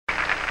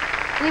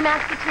We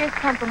Musketeers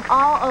come from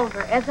all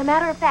over. As a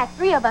matter of fact,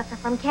 3 of us are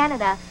from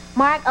Canada.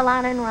 Mark,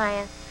 Alana, and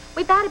Ryan.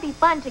 We thought it'd be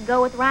fun to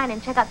go with Ryan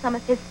and check out some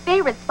of his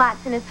favorite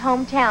spots in his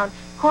hometown,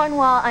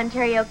 Cornwall,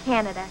 Ontario,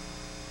 Canada.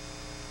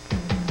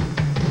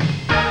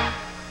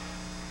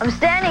 I'm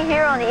standing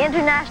here on the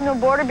international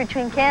border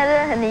between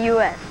Canada and the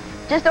U.S.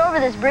 Just over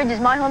this bridge is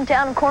my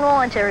hometown of Cornwall,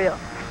 Ontario.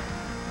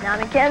 Now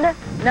I'm in Canada,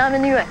 now I'm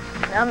in the U.S.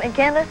 Now I'm in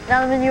Canada,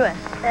 now I'm in the U.S.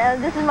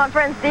 This is my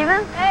friend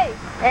Steven. Hey!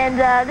 And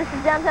this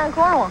is downtown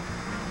Cornwall.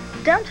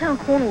 Downtown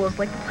Cornwall is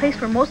like the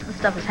place where most of the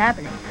stuff is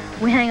happening.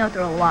 We hang out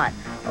there a lot.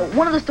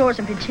 One of the stores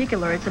in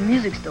particular, it's a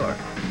music store.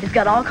 It's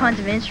got all kinds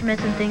of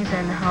instruments and things,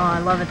 and oh, I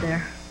love it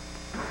there.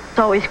 It's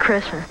always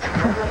Christmas.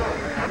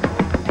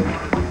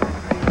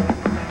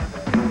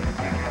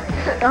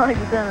 I like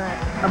the sound of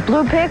that. A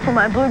blue pick for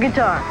my blue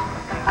guitar.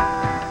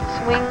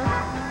 Swing.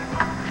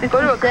 57.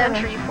 Go to a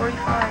country, 45.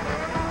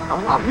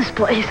 I love this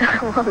place. I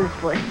love this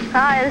place.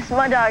 Hi, this is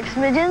my dog,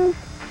 Smidgens.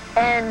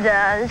 And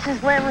this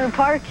is Lamoureux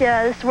Park.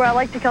 This is where I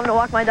like to come to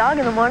walk my dog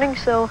in the morning,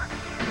 so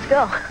let's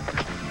go.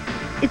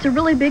 It's a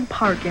really big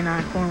park in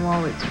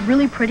Cornwall. It's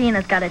really pretty, and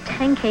it's got a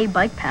 10K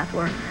bike path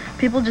where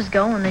people just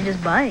go and they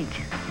just bike.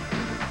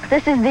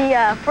 This is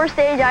the first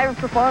stage I ever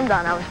performed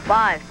on. I was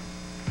 5.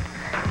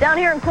 Down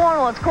here in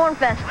Cornwall, it's Corn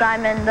Fest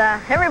time, and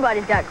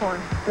everybody's got corn.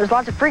 There's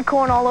lots of free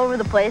corn all over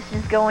the place.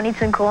 Just go and eat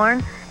some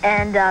corn,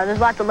 and there's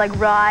lots of like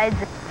rides.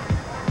 Just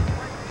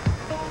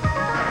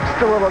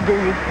a little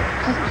dizzy.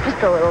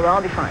 Just a little,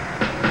 I'll be fine.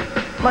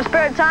 My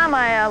spare time,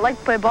 I like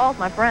to play ball with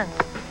my friends.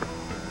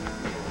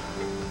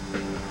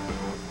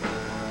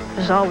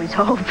 There's always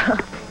hope.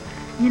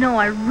 You know,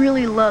 I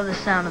really love the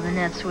sound of the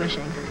net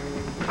swishing.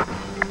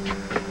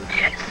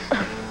 Yes.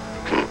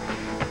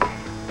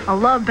 I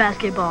love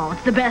basketball.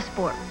 It's the best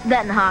sport.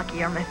 That and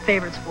hockey are my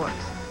favorite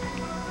sports.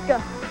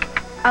 Go.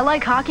 I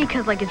like hockey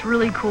because, like, it's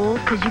really cool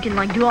because you can,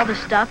 like, do all this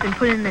stuff and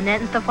put it in the net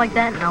and stuff like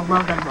that, and I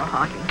love that about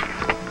hockey.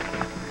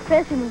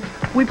 Fancy move.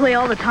 We play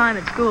all the time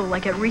at school.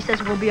 Like, at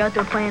recess, we'll be out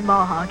there playing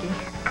ball hockey.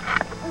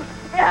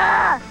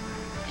 Yeah!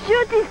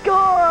 Shoot these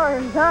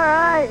scores! All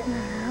right.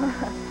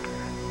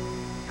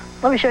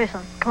 Let me show you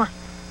something. Come on.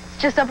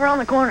 It's just up around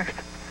the corner.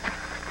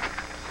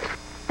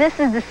 This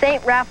is the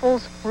St.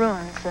 Raffles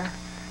Ruins.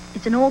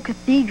 It's an old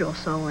cathedral,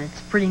 so it's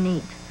pretty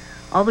neat.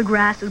 All the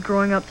grass is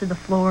growing up through the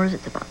floors.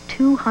 It's about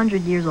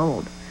 200 years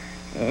old,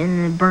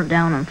 and it burnt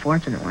down,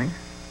 unfortunately.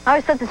 I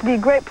always thought this would be a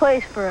great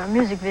place for a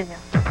music video.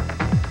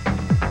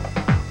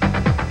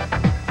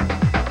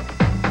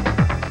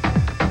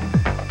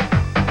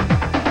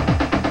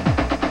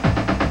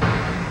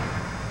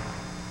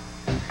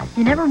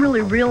 You never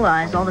really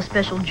realize all the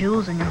special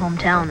jewels in your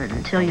hometown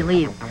until you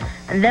leave.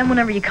 And then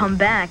whenever you come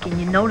back and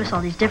you notice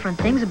all these different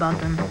things about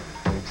them.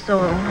 So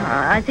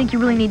I think you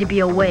really need to be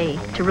away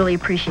to really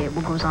appreciate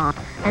what goes on.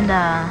 And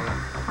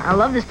I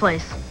love this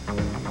place.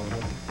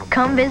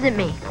 Come visit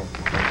me.